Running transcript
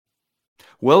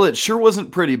Well, it sure wasn't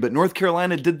pretty, but North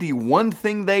Carolina did the one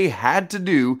thing they had to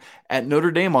do at Notre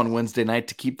Dame on Wednesday night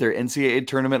to keep their NCAA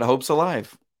tournament hopes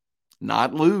alive.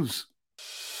 Not lose.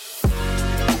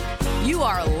 You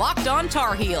are Locked On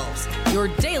Tar Heels, your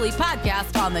daily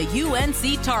podcast on the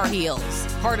UNC Tar Heels.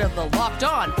 Part of the Locked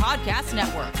On Podcast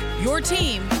Network, your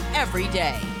team every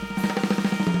day.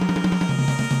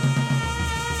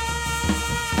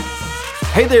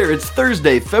 Hey there, it's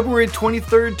Thursday, February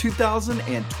 23rd,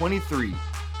 2023.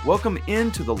 Welcome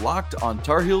into the Locked On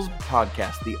Tar Heels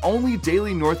podcast, the only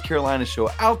daily North Carolina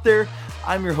show out there.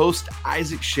 I'm your host,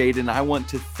 Isaac Shade, and I want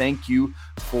to thank you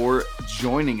for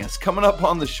joining us. Coming up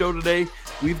on the show today,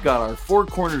 we've got our Four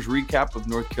Corners recap of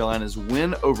North Carolina's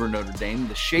win over Notre Dame,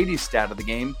 the shady stat of the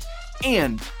game,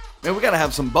 and man, we got to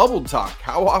have some bubble talk.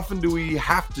 How often do we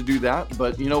have to do that?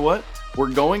 But you know what?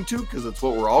 We're going to, because it's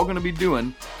what we're all going to be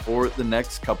doing for the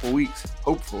next couple weeks,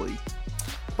 hopefully.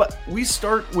 But we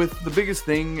start with the biggest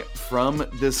thing from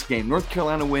this game. North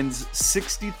Carolina wins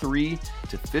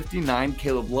 63-59.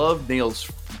 Caleb Love nails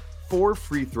four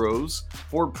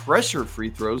pressure free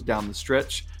throws down the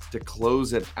stretch to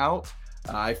close it out.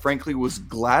 I frankly was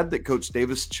glad that Coach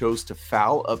Davis chose to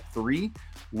foul up three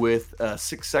with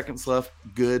 6 seconds left.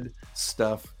 Good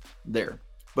stuff there.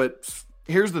 But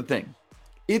here's the thing.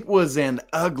 It was an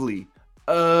ugly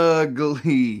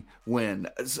win.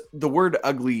 The word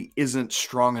ugly isn't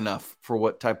strong enough for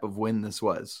what type of win this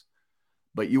was.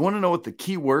 But you want to know what the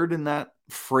key word in that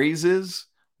phrase is?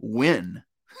 Win.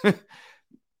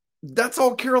 That's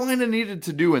all Carolina needed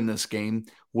to do in this game,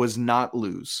 was not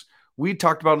lose. We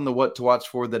talked about in the What to Watch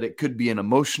For that it could be an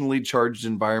emotionally charged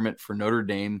environment for Notre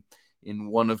Dame in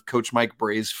one of Coach Mike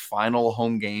Bray's final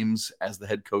home games as the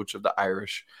head coach of the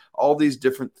Irish. All these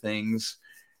different things.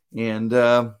 And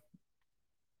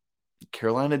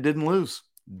Carolina didn't lose.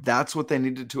 That's what they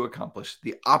needed to accomplish,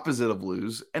 the opposite of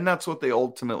lose, and that's what they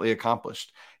ultimately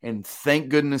accomplished. And thank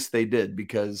goodness they did,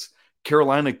 because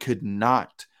Carolina could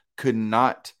not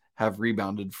have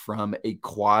rebounded from a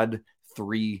quad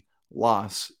 3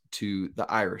 loss to the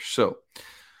Irish. So,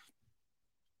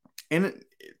 and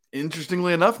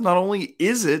interestingly enough, not only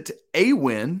is it a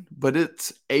win, but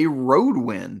it's a road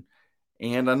win.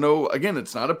 And I know, again,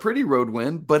 it's not a pretty road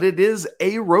win, but it is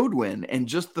a road win, and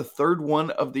just the third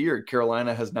one of the year.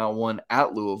 Carolina has now won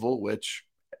at Louisville, which,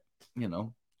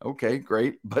 okay,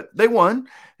 great. But they won,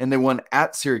 and they won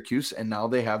at Syracuse, and now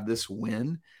they have this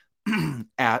win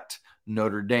at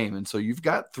Notre Dame. And so you've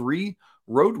got 3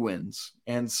 road wins.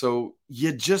 And so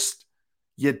you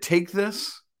take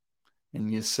this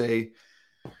and you say,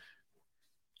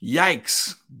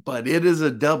 yikes, but it is a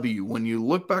W. When you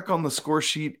look back on the score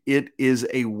sheet, it is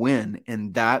a win.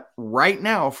 And that right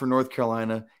now for North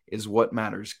Carolina is what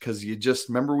matters. Because you just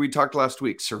remember we talked last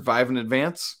week, survive and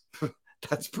advance.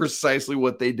 That's precisely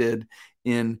what they did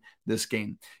in this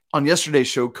game. On yesterday's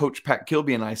show, Coach Pat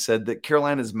Kilby and I said that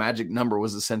Carolina's magic number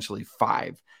was essentially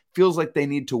 5. Feels like they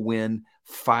need to win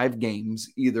 5 games,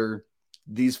 either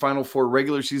these final 4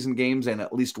 regular season games and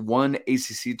at least 1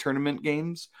 ACC tournament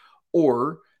games,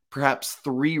 or perhaps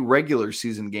 3 regular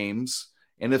season games.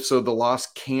 And if so, the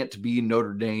loss can't be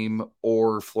Notre Dame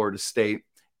or Florida State,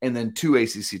 and then 2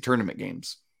 ACC tournament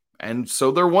games. And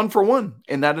so they're 1 for 1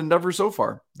 in that endeavor so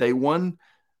far. They won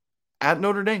at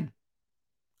Notre Dame.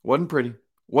 Wasn't pretty,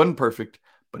 wasn't perfect,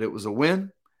 but it was a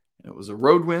win. It was a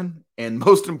road win. And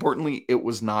most importantly, it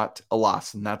was not a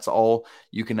loss. And that's all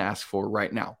you can ask for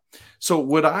right now. So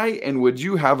would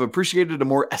you have appreciated a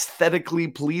more aesthetically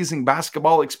pleasing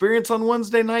basketball experience on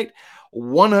Wednesday night?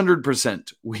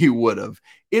 100% we would have.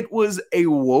 It was a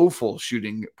woeful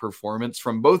shooting performance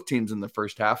from both teams in the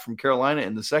first half, from Carolina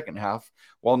in the second half,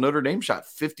 while Notre Dame shot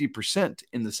 50%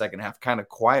 in the second half, kind of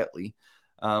quietly.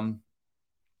 But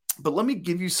let me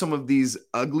give you some of these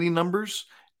ugly numbers.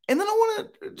 And then I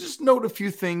want to just note a few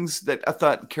things that I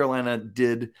thought Carolina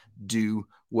did do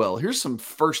well. Here's some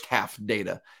first half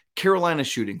data. Carolina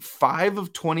shooting 5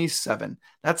 of 27.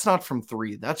 That's not from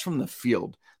 3. That's from the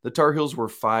field. The Tar Heels were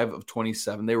 5 of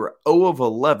 27. They were 0 of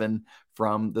 11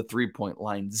 from the 3-point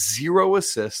line. 0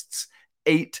 assists,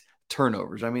 8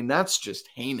 turnovers. I mean, that's just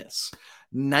heinous.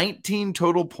 19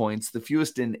 total points, the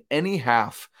fewest in any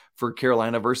half for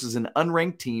Carolina versus an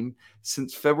unranked team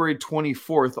since February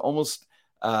 24th, almost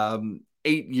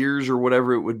 8 years or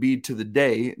whatever it would be to the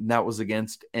day. And that was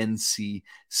against NC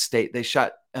State. They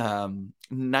shot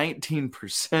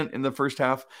 19% in the first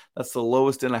half. That's the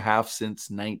lowest in a half since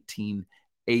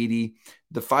 1980.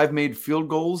 The 5 made field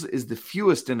goals is the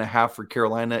fewest in a half for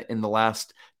Carolina in the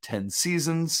last 10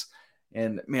 seasons.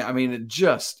 And man, I mean,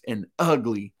 just an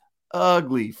ugly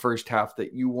ugly first half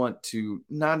that you want to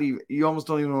you almost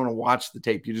don't even want to watch the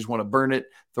tape. You just want to burn it,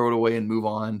 throw it away, and move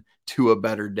on to a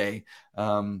better day.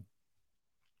 And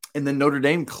then Notre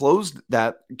Dame closed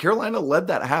that. Carolina led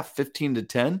that half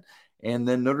 15-10. And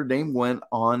then Notre Dame went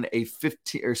on a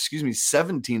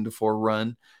 17-4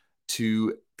 run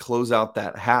to close out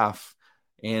that half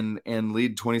and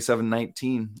lead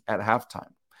 27-19 at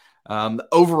halftime.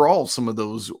 Overall, some of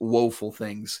those woeful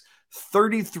things.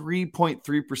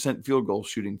 33.3% field goal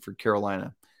shooting for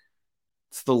Carolina.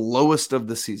 It's the lowest of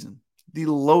the season. The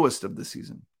lowest of the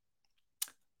season.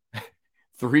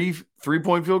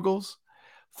 3-point field goals,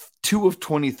 2 of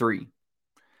 23.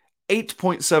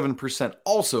 8.7%,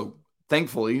 also,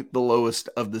 thankfully, the lowest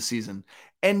of the season.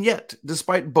 And yet,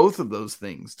 despite both of those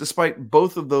things, despite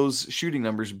both of those shooting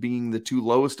numbers being the 2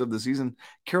 lowest of the season,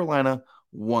 Carolina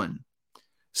won.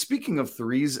 Speaking of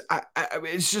threes,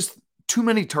 it's just too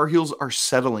many Tar Heels are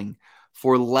settling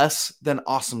for less than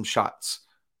awesome shots.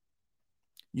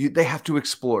 They have to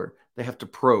explore. They have to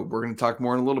probe. We're going to talk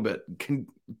more in a little bit.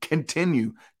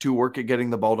 Continue to work at getting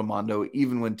the ball to Mondo,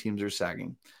 even when teams are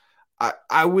sagging.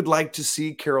 I would like to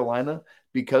see Carolina,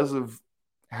 because of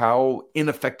how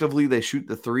ineffectively they shoot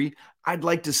the three, I'd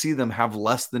like to see them have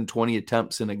less than 20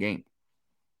 attempts in a game.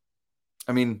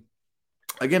 I mean,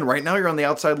 again, right now you're on the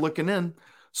outside looking in.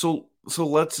 So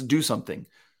let's do something.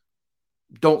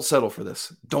 Don't settle for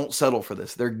this. Don't settle for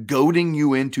this. They're goading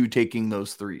you into taking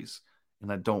those threes, and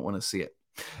I don't want to see it.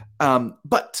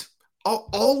 But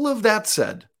all of that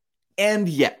said, and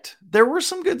yet, there were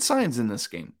some good signs in this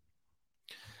game.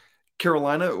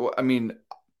 Carolina, I mean,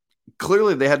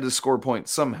 clearly they had to score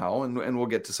points somehow, and we'll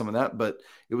get to some of that, but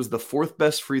it was the 4th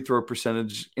best free throw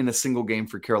percentage in a single game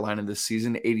for Carolina this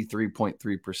season,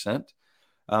 83.3%.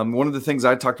 One of the things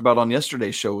I talked about on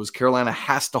yesterday's show was Carolina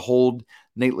has to hold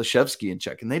Nate Laszewski in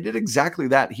check, and they did exactly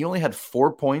that. He only had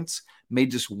 4 points, made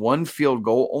just 1 field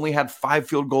goal, only had 5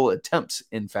 field goal attempts,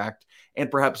 in fact, and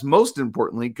perhaps most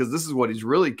importantly, because this is what he's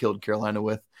really killed Carolina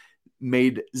with,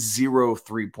 made 0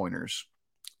 3-pointers.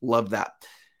 Love that.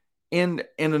 And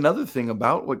another thing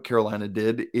about what Carolina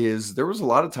did is there was a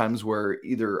lot of times where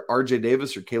either RJ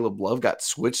Davis or Caleb Love got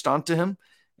switched onto him,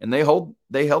 and they held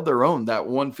their own. That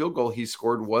 1 field goal he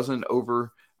scored wasn't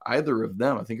over either of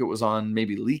them. I think it was on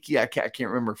maybe Leaky. I can't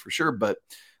remember for sure, but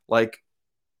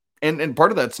and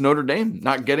part of that's Notre Dame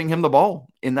not getting him the ball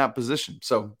in that position.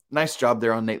 So nice job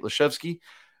there on Nate Laszewski.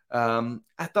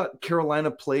 I thought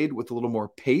Carolina played with a little more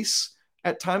pace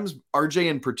at times. RJ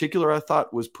in particular, I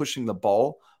thought, was pushing the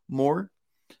ball more.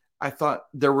 I thought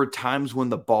there were times when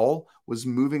the ball was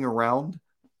moving around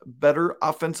better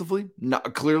offensively. Not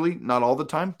all the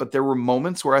time, but there were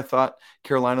moments where I thought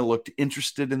Carolina looked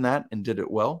interested in that and did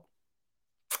it well.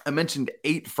 I mentioned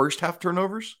 8 first half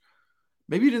turnovers.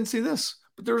 Maybe you didn't see this,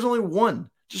 but there was only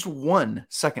just one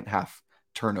second half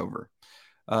turnover.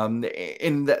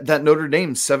 In that Notre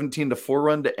Dame 17-4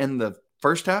 run to end the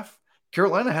first half,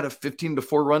 Carolina had a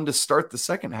 15-4 run to start the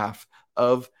second half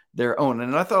of their own.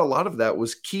 And I thought a lot of that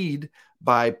was keyed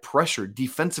by pressure,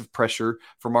 defensive pressure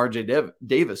from RJ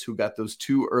Davis, who got those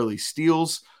 2 early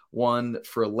steals, one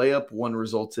for a layup, one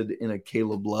resulted in a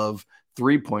Caleb Love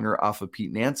 3-pointer off a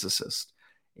Pete Nance assist.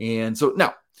 And so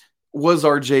now, was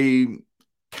RJ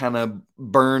kind of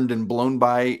burned and blown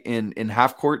by in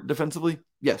half court defensively?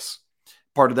 Yes.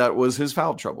 Part of that was his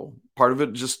foul trouble. Part of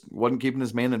it just wasn't keeping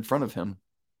his man in front of him.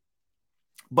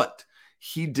 But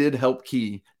he did help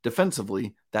key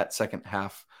defensively that second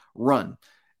half run.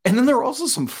 And then there were also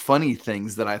some funny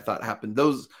things that I thought happened.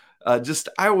 Those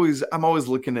I'm always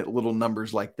looking at little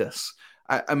numbers like this.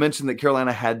 I mentioned that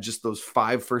Carolina had just those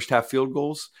 5 first half field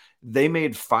goals. They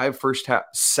made 5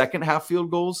 second half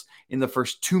field goals in the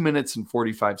first 2 minutes and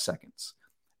 45 seconds.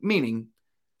 Meaning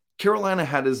Carolina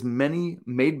had as many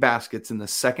made baskets in the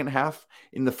second half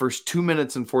in the first 2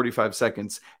 minutes and 45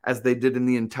 seconds as they did in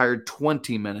the entire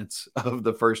 20 minutes of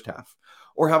the first half.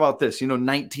 Or how about this?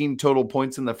 19 total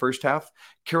points in the first half.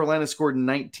 Carolina scored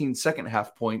 19 second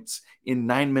half points in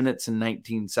 9 minutes and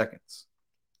 19 seconds.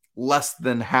 Less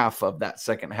than half of that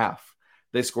second half.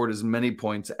 They scored as many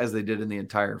points as they did in the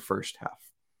entire first half.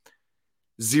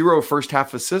 0 first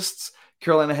half assists.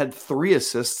 Carolina had 3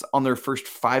 assists on their first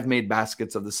 5 made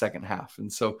baskets of the second half.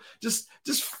 And so just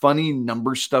funny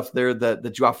number stuff there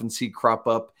that you often see crop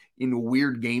up in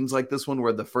weird games like this one,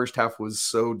 where the first half was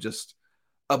so just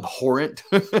abhorrent.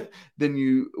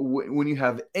 Then when you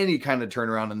have any kind of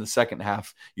turnaround in the second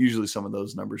half, usually some of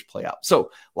those numbers play out.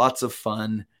 So lots of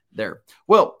fun there.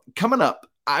 Well, coming up,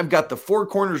 I've got the Four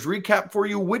Corners recap for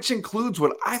you, which includes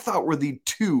what I thought were the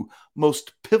 2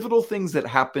 most pivotal things that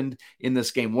happened in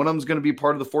this game. One of them is going to be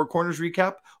part of the Four Corners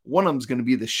recap. One of them is going to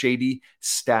be the shady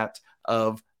stat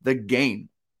of the game.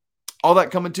 All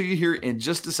that coming to you here in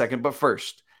just a second. But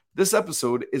first, this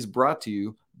episode is brought to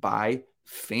you by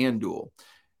FanDuel.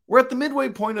 We're at the midway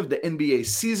point of the NBA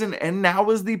season, and now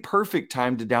is the perfect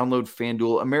time to download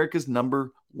FanDuel, America's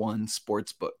 #1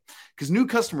 sportsbook. Because new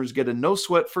customers get a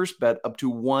no-sweat first bet up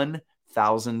to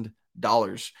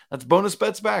 $1,000. That's bonus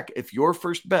bets back if your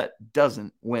first bet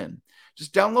doesn't win.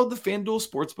 Just download the FanDuel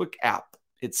Sportsbook app.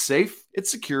 It's safe, it's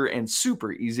secure, and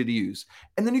super easy to use.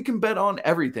 And then you can bet on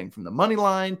everything from the money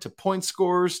line to point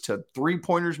scores to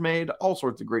three-pointers made, all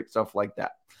sorts of great stuff like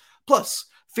that. Plus,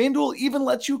 FanDuel even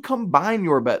lets you combine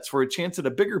your bets for a chance at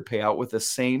a bigger payout with a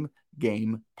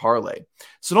same-game parlay.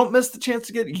 So don't miss the chance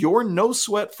to get your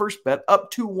no-sweat first bet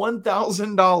up to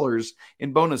 $1,000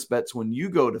 in bonus bets when you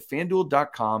go to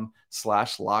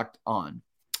FanDuel.com/lockedon.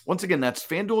 Once again, that's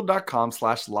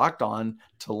FanDuel.com/lockedon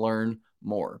to learn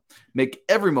more. Make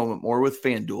every moment more with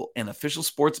FanDuel, an official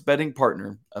sports betting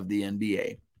partner of the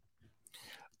NBA.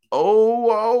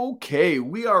 Oh, okay.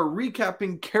 We are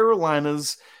recapping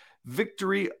Carolina's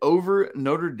victory over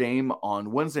Notre Dame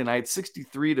on Wednesday night,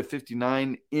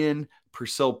 63-59 in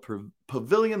Purcell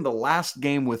Pavilion, the last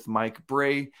game with Mike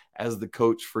Brey as the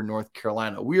coach for North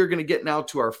Carolina. We are going to get now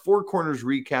to our Four Corners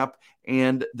recap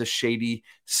and the shady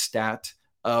stat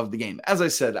of the game. As I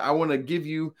said, I want to give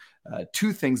you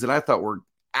two things that I thought were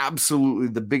absolutely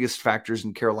the biggest factors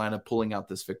in Carolina pulling out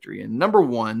this victory. And number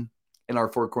one in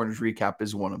our Four Corners recap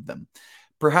is one of them.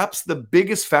 Perhaps the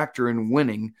biggest factor in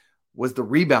winning was the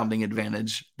rebounding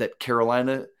advantage that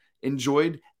Carolina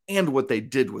enjoyed and what they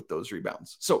did with those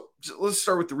rebounds. So let's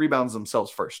start with the rebounds themselves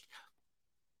first.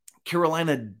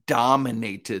 Carolina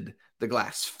dominated the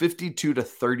glass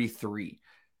 52-33.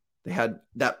 They had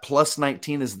that plus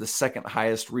 19 is the second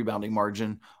highest rebounding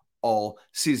margin all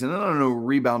season. And I don't know,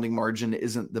 rebounding margin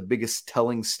isn't the biggest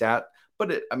telling stat,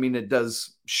 but it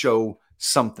does show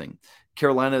something.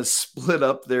 Carolina split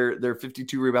up their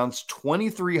 52 rebounds,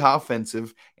 23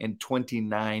 offensive and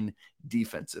 29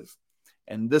 defensive.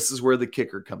 And this is where the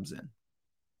kicker comes in.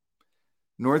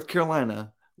 North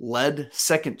Carolina led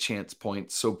second chance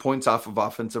points, so points off of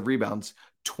offensive rebounds,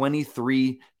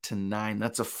 23-9.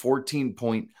 That's a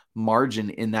 14-point margin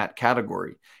in that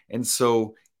category. And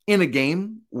so in a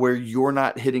game where you're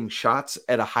not hitting shots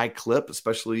at a high clip,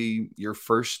 especially your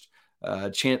first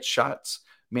chance shots,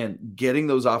 man, getting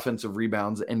those offensive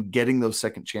rebounds and getting those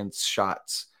second chance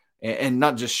shots, and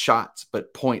not just shots,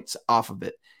 but points off of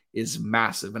it, is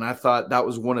massive. And I thought that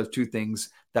was one of two things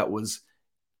that was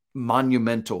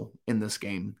monumental in this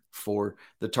game for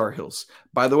the Tar Heels.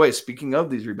 By the way, speaking of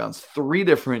these rebounds, 3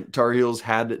 different Tar Heels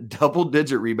had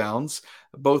double-digit rebounds.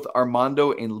 Both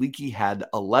Armando and Leaky had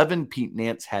 11. Pete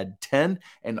Nance had 10.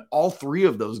 And all 3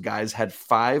 of those guys had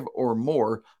 5 or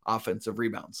more offensive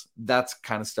rebounds. That's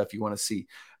kind of stuff you want to see.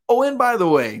 Oh, and by the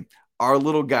way, our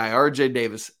little guy, RJ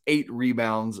Davis, 8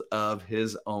 rebounds of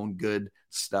his own. Good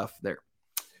stuff there.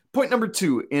 Point number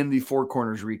 2 in the Four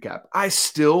Corners recap. I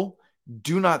still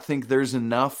do not think there's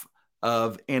enough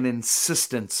of an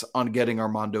insistence on getting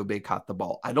Armando Bacot the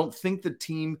ball. I don't think the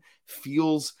team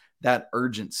feels that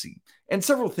urgency. And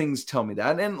several things tell me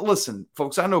that. And listen,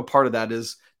 folks, I know part of that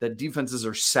is that defenses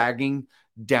are sagging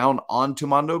down onto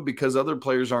Mondo because other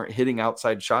players aren't hitting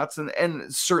outside shots.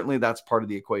 And certainly that's part of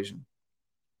the equation.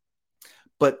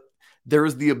 But there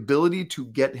is the ability to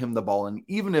get him the ball. And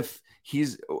even if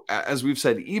he's, as we've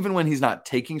said, even when he's not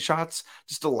taking shots,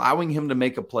 just allowing him to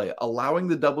make a play, allowing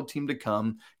the double team to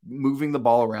come, moving the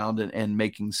ball around and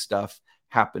making stuff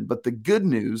happen. But the good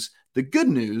news,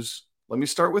 let me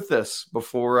start with this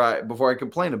before I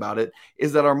complain about it,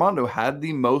 is that Armando had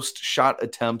the most shot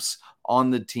attempts on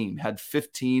the team, had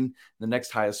 15. The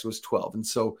next highest was 12. And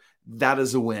so that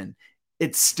is a win.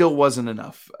 It still wasn't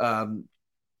enough.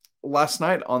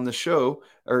 Yesterday on the show,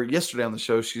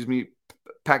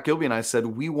 Pat Gilby and I said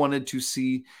we wanted to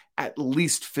see at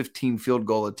least 15 field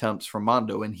goal attempts from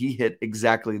Mondo, and he hit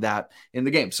exactly that in the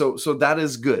game. So that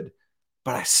is good,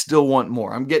 but I still want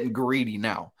more. I'm getting greedy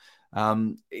now.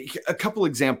 A couple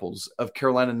examples of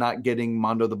Carolina not getting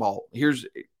Mondo the ball. Here's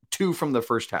 2 from the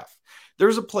first half.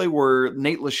 There's a play where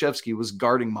Nate Laszewski was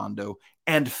guarding Mondo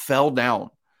and fell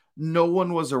down. No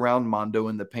one was around Mondo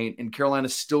in the paint, and Carolina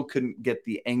still couldn't get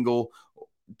the angle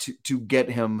to get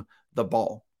him the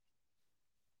ball.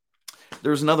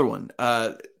 There's another one.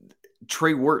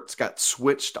 Trey Wirtz got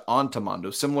switched onto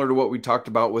Mondo, similar to what we talked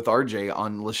about with RJ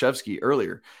on Laszewski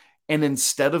earlier. And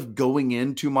instead of going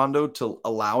into Mondo to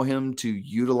allow him to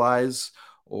utilize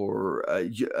or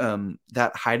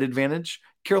that height advantage,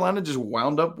 Carolina just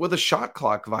wound up with a shot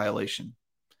clock violation.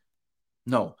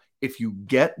 No. If you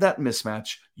get that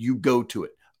mismatch, you go to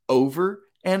it over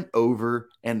and over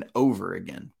and over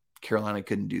again. Carolina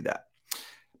couldn't do that.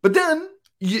 But then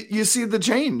you see the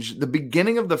change. The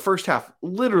beginning of the first half,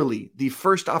 literally the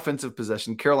first offensive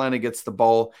possession, Carolina gets the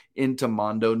ball into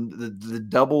Mondo. The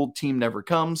double team never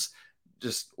comes.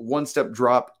 Just one-step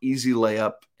drop, easy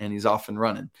layup, and he's off and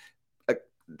running.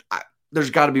 There's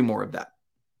got to be more of that.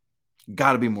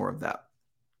 Got to be more of that.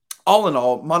 All in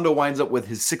all, Mondo winds up with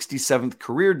his 67th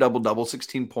career double-double,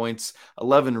 16 points,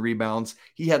 11 rebounds.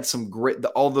 He had some great,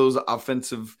 all those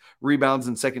offensive rebounds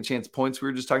and second chance points we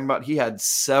were just talking about. He had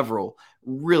several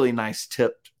really nice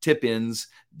tip-ins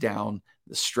down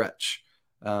the stretch.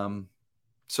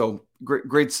 So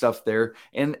great stuff there.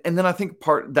 And then I think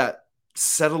part that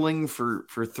settling for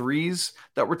threes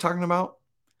that we're talking about,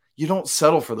 you don't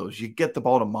settle for those. You get the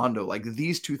ball to Mondo. Like,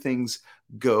 these two things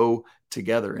go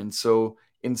together. And so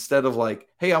instead of like,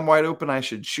 hey, I'm wide open, I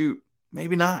should shoot,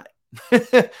 maybe not.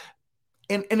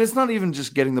 And it's not even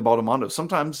just getting the ball to Mondo.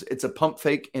 Sometimes it's a pump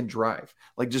fake and drive.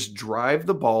 Like, just drive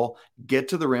the ball, get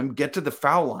to the rim, get to the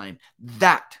foul line.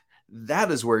 That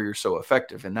is where you're so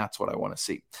effective, and that's what I want to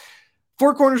see.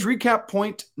 Four Corners recap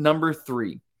point number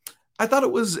 3. I thought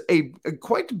it was a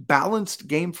quite balanced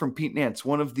game from Pete Nance,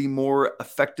 one of the more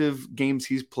effective games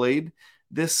he's played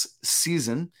this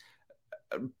season.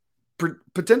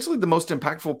 Potentially the most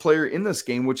impactful player in this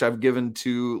game, which I've given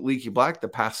to Leaky Black the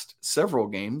past several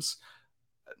games.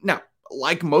 Now,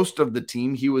 like most of the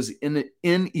team, he was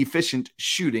inefficient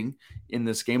shooting in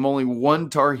this game. Only one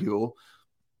Tar Heel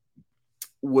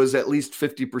was at least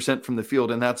 50% from the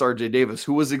field, and that's RJ Davis,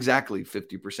 who was exactly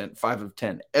 50%, 5 of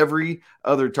 10. Every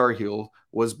other Tar Heel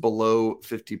was below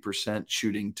 50%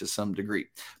 shooting to some degree.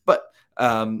 But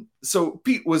so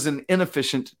Pete was an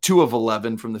inefficient 2 of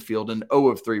 11 from the field and 0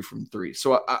 of 3 from 3.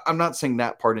 So I'm not saying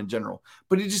that part in general,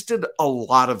 but he just did a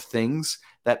lot of things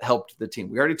that helped the team.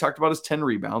 We already talked about his 10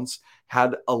 rebounds,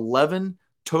 had 11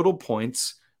 total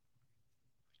points,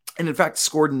 and in fact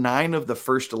scored 9 of the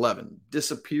first 11.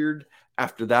 Disappeared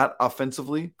after that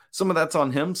offensively. Some of that's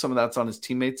on him, some of that's on his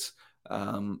teammates.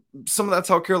 Some of that's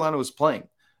how Carolina was playing.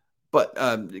 But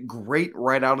great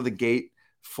right out of the gate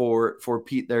for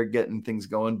Pete there, getting things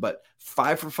going. But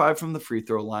 5 for 5 from the free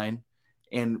throw line.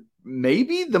 And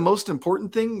maybe the most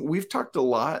important thing, we've talked a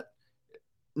lot,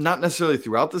 not necessarily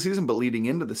throughout the season, but leading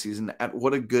into the season, at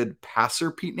what a good passer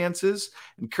Pete Nance is.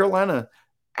 And Carolina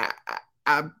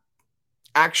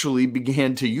actually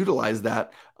began to utilize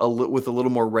that with a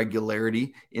little more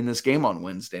regularity in this game on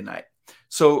Wednesday night.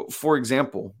 So, for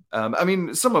example,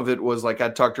 some of it was like I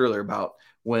talked earlier about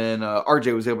when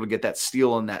RJ was able to get that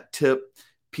steal on that tip.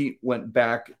 Pete went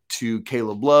back to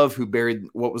Caleb Love, who buried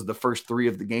what was the first 3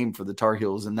 of the game for the Tar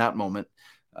Heels in that moment.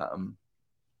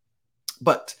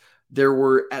 But there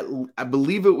were, I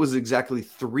believe it was exactly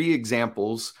 3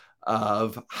 examples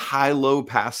of high-low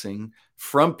passing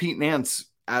from Pete Nance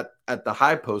at the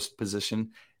high post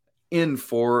position in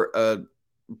for a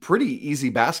pretty easy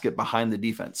basket behind the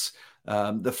defense.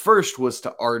 The first was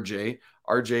to RJ.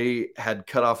 RJ had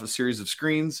cut off a series of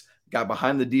screens, got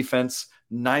behind the defense,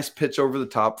 nice pitch over the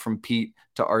top from Pete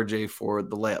to RJ for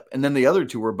the layup. And then the other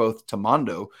 2 were both to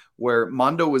Mondo, where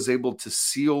Mondo was able to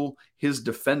seal his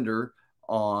defender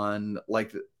on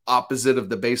like the opposite of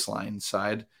the baseline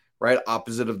side, right?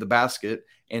 Opposite of the basket.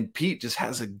 And Pete just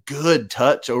has a good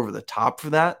touch over the top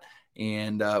for that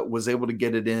and was able to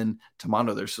get it in to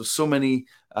Mondo there. So many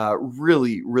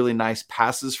really, really nice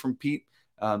passes from Pete.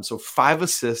 So 5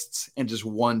 assists and just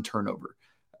 1 turnover.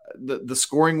 The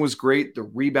scoring was great. The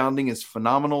rebounding is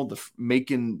phenomenal.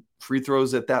 Making free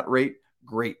throws at that rate,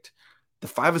 great. The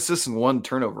 5 assists and 1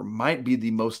 turnover might be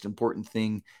the most important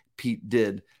thing Pete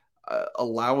did,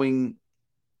 allowing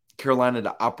Carolina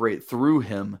to operate through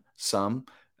him some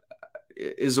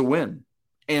is a win.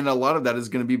 And a lot of that is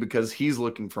going to be because he's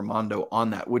looking for Mondo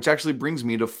on that, which actually brings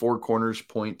me to Four Corners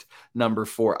point number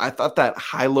 4. I thought that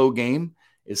high-low game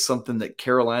is something that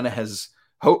Carolina has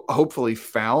hopefully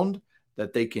found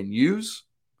that they can use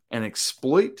and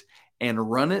exploit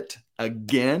and run it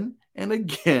again and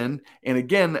again and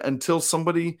again until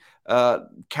somebody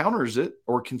counters it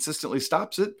or consistently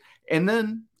stops it. And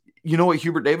then, you know what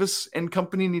Hubert Davis and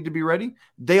company need to be ready?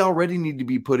 They already need to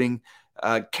be putting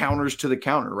counters to the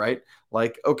counter, right?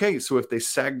 Like, okay, so if they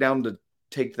sag down to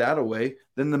take that away,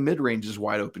 then the mid-range is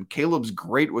wide open. Caleb's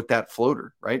great with that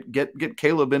floater, right? Get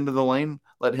Caleb into the lane,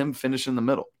 let him finish in the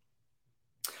middle.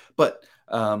 But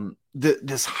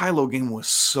this high-low game was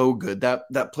so good.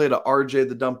 That play to RJ,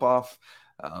 the dump off,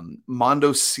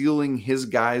 Mondo sealing his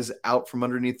guys out from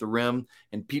underneath the rim,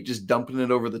 and Pete just dumping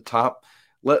it over the top.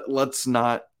 Let's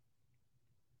not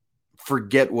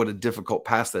forget what a difficult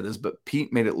pass that is, but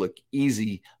Pete made it look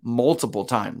easy multiple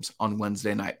times on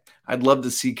Wednesday night. I'd love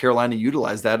to see Carolina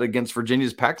utilize that against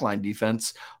Virginia's pack line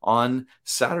defense on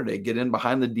Saturday. Get in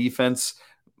behind the defense.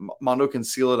 Mondo can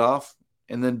seal it off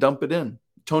and then dump it in.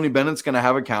 Tony Bennett's going to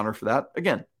have a counter for that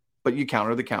again, but you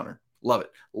counter the counter. Love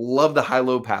it. Love the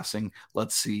high-low passing.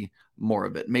 Let's see more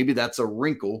of it. Maybe that's a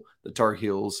wrinkle the Tar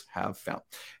Heels have found.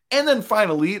 And then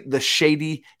finally, the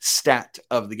shady stat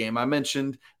of the game. I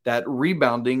mentioned that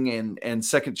rebounding and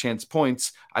second chance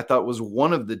points, I thought was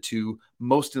one of the two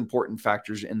most important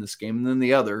factors in this game. And then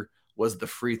the other was the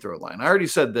free throw line. I already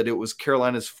said that it was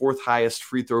Carolina's fourth highest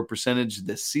free throw percentage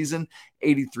this season,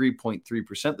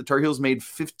 83.3%. The Tar Heels made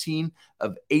 15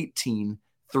 of 18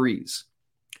 threes.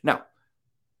 Now,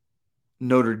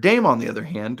 Notre Dame, on the other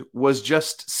hand, was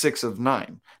just 6 of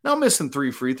 9. Now, missing 3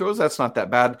 free throws, that's not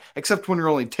that bad, except when you're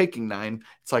only taking 9.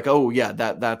 It's like, oh, yeah,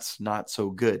 that's not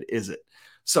so good, is it?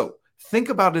 So think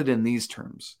about it in these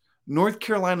terms. North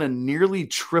Carolina nearly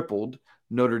tripled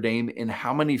Notre Dame in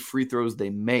how many free throws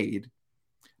they made,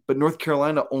 but North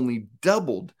Carolina only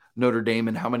doubled Notre Dame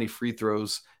in how many free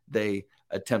throws they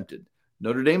attempted.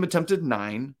 Notre Dame attempted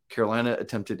 9, Carolina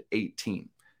attempted 18.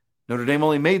 Notre Dame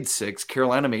only made 6.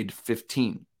 Carolina made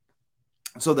 15.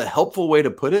 So the helpful way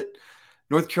to put it,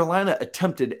 North Carolina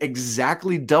attempted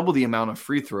exactly double the amount of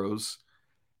free throws,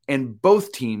 and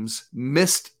both teams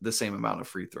missed the same amount of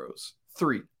free throws,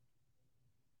 3.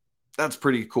 That's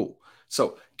pretty cool.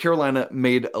 So Carolina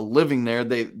made a living there.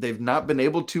 They've not been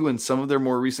able to in some of their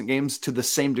more recent games to the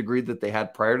same degree that they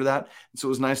had prior to that. And so it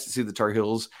was nice to see the Tar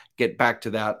Heels get back to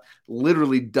that,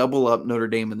 literally double up Notre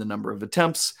Dame in the number of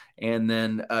attempts, and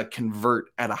then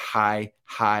convert at a high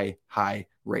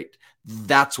rate.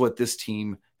 That's what this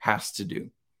team has to do.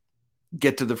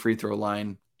 Get to the free throw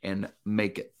line and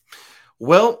make it.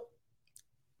 Well,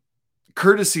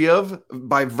 courtesy of,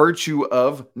 by virtue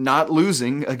of not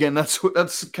losing. Again, that's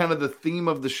kind of the theme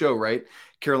of the show, right?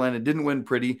 Carolina didn't win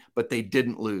pretty, but they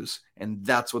didn't lose. And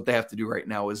that's what they have to do right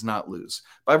now, is not lose.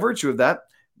 By virtue of that,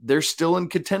 they're still in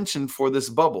contention for this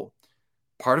bubble.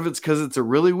 Part of it's because it's a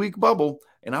really weak bubble,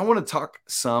 and I want to talk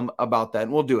some about that,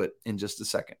 and we'll do it in just a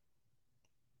second.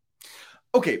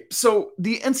 Okay, so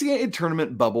the NCAA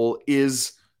tournament bubble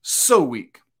is so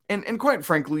weak. And quite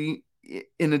frankly,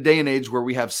 in a day and age where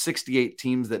we have 68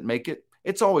 teams that make it,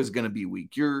 it's always going to be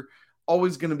weak. You're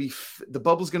always going to be, the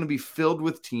bubble's going to be filled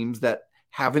with teams that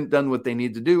haven't done what they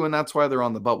need to do, and that's why they're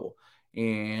on the bubble.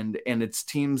 And it's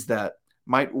teams that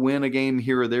might win a game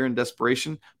here or there in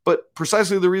desperation, but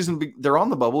precisely the reason they're on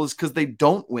the bubble is because they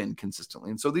don't win consistently.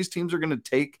 And so these teams are going to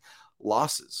take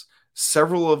losses.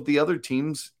 Several of the other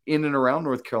teams in and around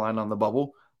North Carolina on the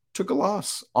bubble took a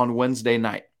loss on Wednesday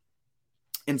night.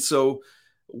 And so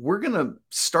we're going to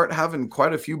start having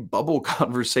quite a few bubble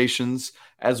conversations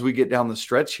as we get down the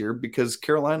stretch here, because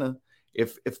Carolina,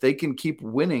 if they can keep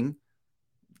winning,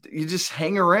 you just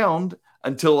hang around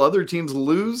until other teams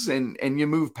lose and you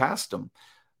move past them.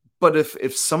 But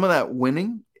if some of that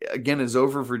winning, again, is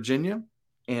over Virginia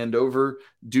and over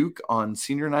Duke on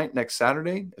senior night next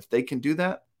Saturday, if they can do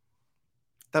that,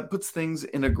 that puts things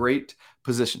in a great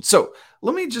position. So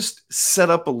let me just set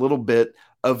up a little bit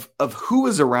of who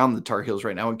is around the Tar Heels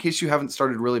right now, in case you haven't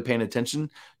started really paying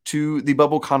attention to the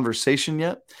bubble conversation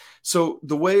yet. So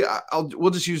the way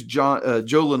we'll just use Joe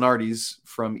Lunardi's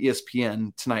from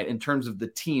ESPN tonight in terms of the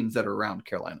teams that are around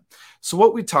Carolina. So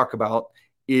what we talk about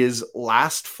is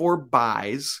last 4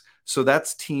 byes. So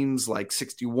that's teams like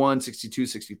 61, 62,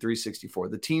 63, 64,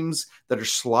 the teams that are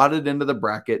slotted into the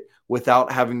bracket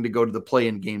without having to go to the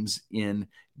play-in games in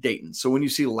Dayton. So when you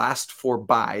see last 4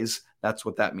 byes, that's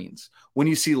what that means. When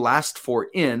you see last 4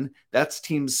 in, that's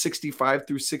teams 65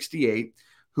 through 68,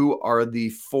 who are the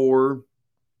 4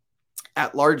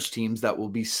 at-large teams that will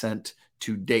be sent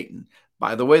to Dayton.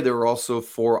 By the way, there are also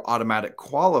 4 automatic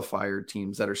qualifier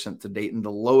teams that are sent to Dayton, the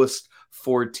lowest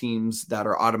 4 teams that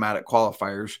are automatic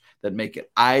qualifiers that make it.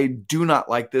 I do not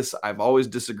like this. I've always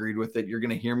disagreed with it. You're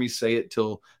going to hear me say it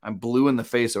till I'm blue in the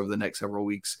face over the next several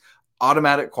weeks.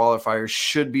 Automatic qualifiers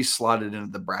should be slotted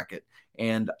into the bracket,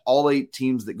 and all 8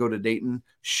 teams that go to Dayton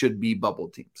should be bubble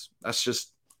teams. That's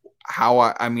just how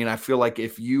I feel like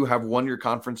if you have won your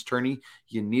conference tourney,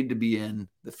 you need to be in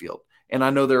the field. And I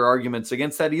know there are arguments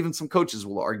against that. Even some coaches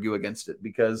will argue against it,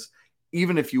 because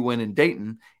even if you win in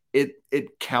Dayton,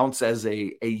 it counts as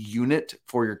a unit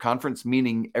for your conference,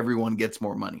 meaning everyone gets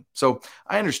more money. So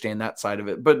I understand that side of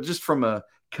it, but just from a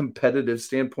competitive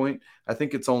standpoint, I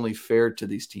think it's only fair to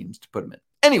these teams to put them in.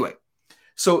 Anyway,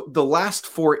 so the last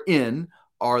 4 in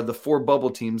are the 4 bubble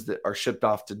teams that are shipped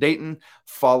off to Dayton.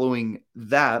 Following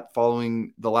the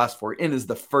last 4 in is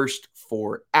the first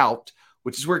 4 out,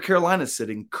 which is where Carolina's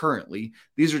sitting currently.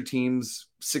 These are teams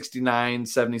 69,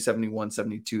 70, 71,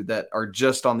 72 that are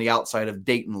just on the outside of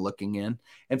Dayton looking in.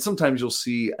 And sometimes you'll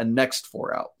see a next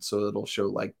 4 out. So it'll show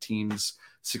like teams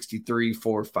 63,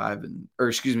 4, 5,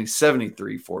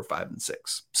 73, 4, 5, and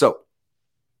 6. So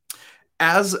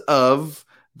as of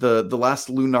the last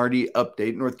Lunardi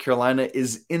update, North Carolina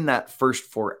is in that first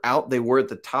 4 out. They were at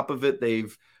the top of it.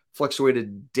 They've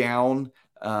fluctuated down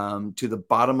to the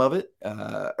bottom of it,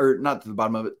 or not to the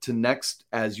bottom of it, to next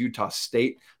as Utah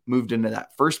State moved into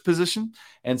that first position.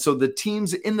 And so the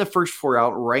teams in the first 4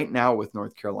 out right now with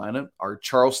North Carolina are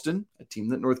Charleston, a team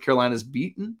that North Carolina's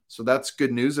beaten. So that's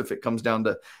good news if it comes down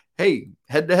to, hey,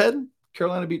 head-to-head,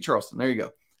 Carolina beat Charleston. There you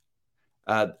go.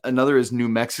 Another is New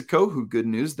Mexico, who, good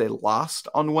news, they lost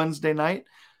on Wednesday night.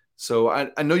 So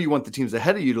I know you want the teams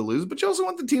ahead of you to lose, but you also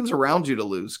want the teams around you to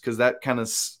lose because that kind of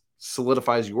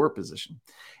solidifies your position.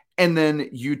 And then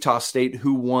Utah State,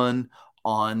 who won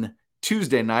on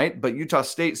Tuesday night, but Utah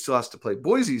State still has to play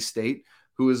Boise State,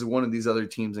 who is one of these other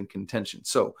teams in contention.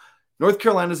 So North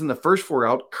Carolina's in the first 4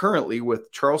 out currently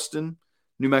with Charleston,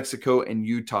 New Mexico, and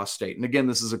Utah State. And again,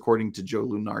 this is according to Joe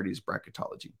Lunardi's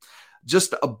bracketology.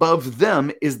 Just above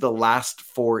them is the last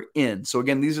 4 in. So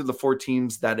again, these are the 4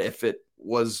 teams that if it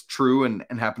was true and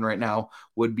happened right now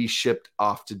would be shipped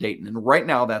off to Dayton. And right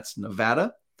now that's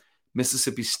Nevada,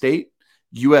 Mississippi State,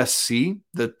 USC,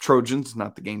 the Trojans,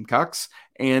 not the Gamecocks,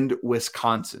 and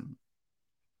Wisconsin.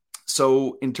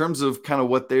 So in terms of kind of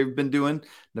what they've been doing,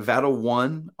 Nevada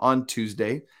won on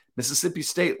Tuesday. Mississippi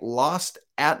State lost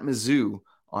at Mizzou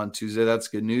on Tuesday. That's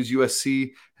good news.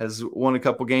 USC has won a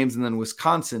couple games, and then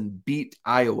Wisconsin beat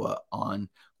Iowa on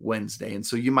Wednesday. And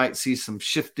so you might see some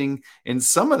shifting in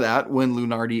some of that when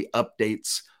Lunardi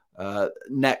updates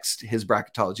next his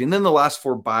bracketology. And then the last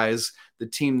 4 buys, the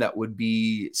team that would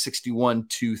be 61,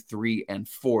 2, 3, and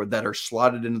 4 that are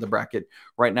slotted into the bracket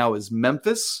right now is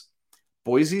Memphis,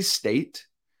 Boise State,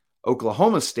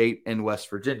 Oklahoma State, and West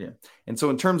Virginia. And so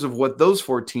in terms of what those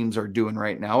 4 teams are doing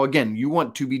right now, again, you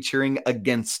want to be cheering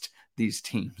against these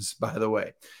teams, by the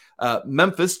way.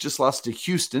 Memphis just lost to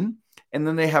Houston, and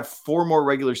then they have 4 more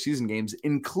regular season games,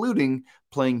 including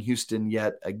playing Houston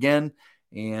yet again.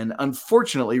 And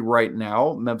unfortunately, right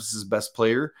now, Memphis's best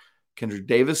player, Kendrick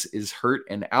Davis, is hurt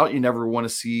and out. You never want to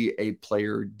see a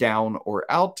player down or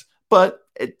out, but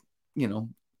it,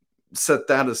 set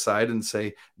that aside and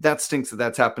say that stinks that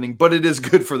that's happening, but it is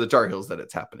good for the Tar Heels that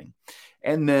it's happening.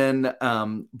 And then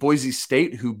Boise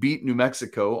State, who beat New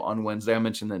Mexico on Wednesday. I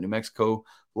mentioned that New Mexico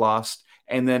lost.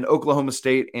 And then Oklahoma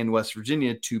State and West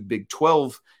Virginia, 2 Big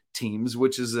 12 teams,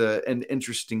 which is an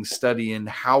interesting study in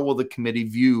how will the committee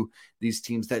view these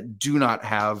teams that do not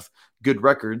have good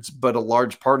records, but a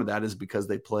large part of that is because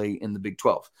they play in the Big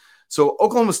 12. So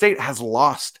Oklahoma State has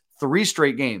lost 3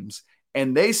 straight games,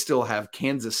 and they still have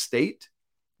Kansas State,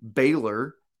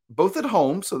 Baylor, both at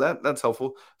home, so that's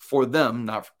helpful for them,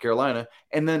 not for Carolina,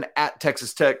 and then at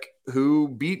Texas Tech, who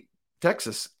beat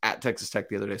Texas at Texas Tech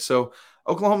the other day. So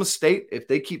Oklahoma State, if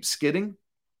they keep skidding,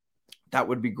 that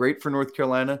would be great for North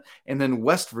Carolina. And then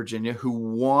West Virginia, who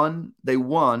won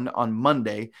on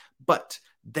Monday, but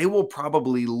they will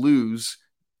probably lose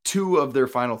 2 of their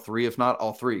final 3, if not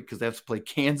all 3, because they have to play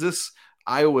Kansas,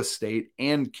 Iowa State,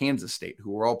 and Kansas State,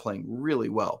 who are all playing really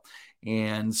well.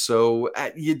 And so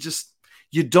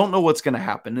you don't know what's going to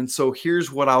happen. And so here's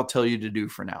what I'll tell you to do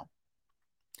for now.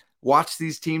 Watch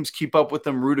these teams, keep up with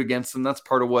them, root against them. That's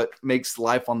part of what makes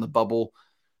life on the bubble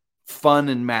fun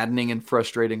and maddening and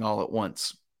frustrating all at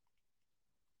once.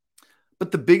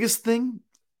 But the biggest thing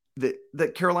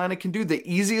that Carolina can do, the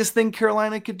easiest thing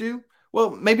Carolina could do,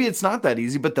 well, maybe it's not that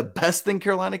easy, but the best thing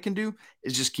Carolina can do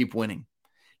is just keep winning.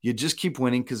 You just keep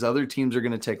winning because other teams are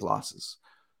going to take losses.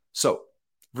 So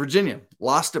Virginia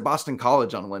lost at Boston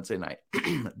College on Wednesday night.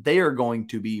 They are going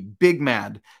to be big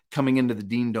mad coming into the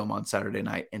Dean Dome on Saturday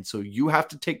night. And so you have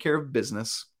to take care of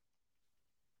business.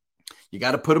 You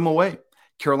got to put them away.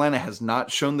 Carolina has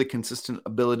not shown the consistent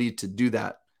ability to do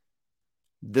that.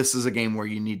 This is a game where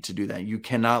you need to do that. You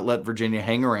cannot let Virginia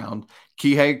hang around.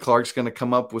 Kihei Clark's going to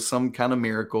come up with some kind of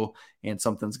miracle and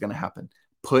something's going to happen.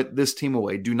 Put this team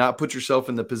away. Do not put yourself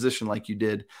in the position like you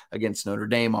did against Notre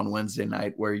Dame on Wednesday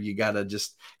night where you got to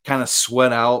just kind of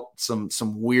sweat out some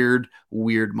weird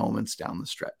moments down the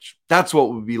stretch. That's what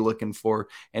we'll be looking for.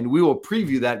 And we will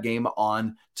preview that game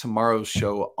on tomorrow's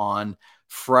show on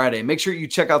Friday. Make sure you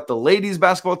check out the ladies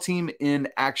basketball team in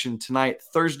action tonight.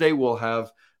 Thursday, we'll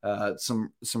have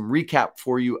some recap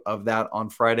for you of that on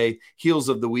Friday. Heels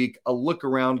of the week, a look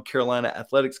around Carolina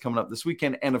athletics coming up this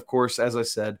weekend. And of course, as I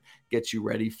said, get you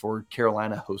ready for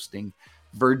Carolina hosting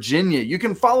Virginia. You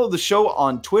can follow the show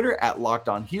on Twitter at Locked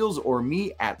On Heels or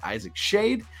me at Isaac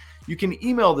Shade. You can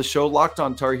email the show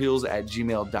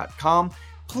lockedontarheels@gmail.com.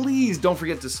 Please don't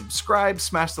forget to subscribe,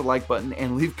 smash the like button,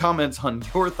 and leave comments on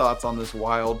your thoughts on this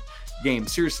wild game.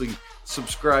 Seriously,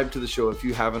 subscribe to the show if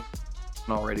you haven't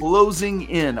already. Closing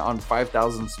in on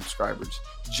 5,000 subscribers.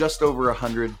 Just over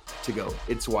 100 to go.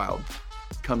 It's wild.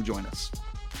 Come join us.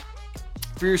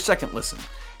 For your second listen,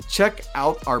 check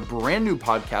out our brand new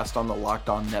podcast on the Locked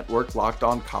On Network, Locked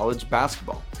On College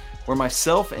Basketball, where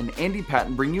myself and Andy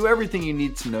Patton bring you everything you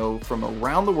need to know from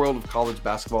around the world of college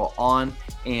basketball on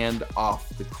and off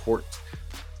the court.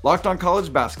 Locked On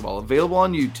College Basketball, available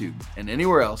on YouTube and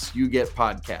anywhere else you get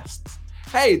podcasts.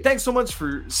 Hey, thanks so much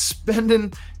for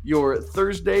spending your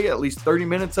Thursday, at least 30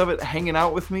 minutes of it, hanging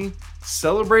out with me,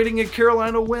 celebrating a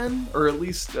Carolina win, or at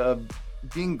least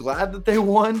being glad that they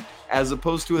won, as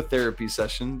opposed to a therapy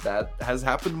session that has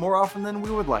happened more often than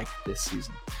we would like this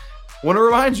season. I want to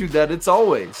remind you that it's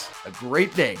always a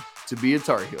great day to be a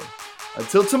Tar Heel.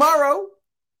 Until tomorrow,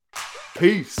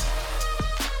 peace.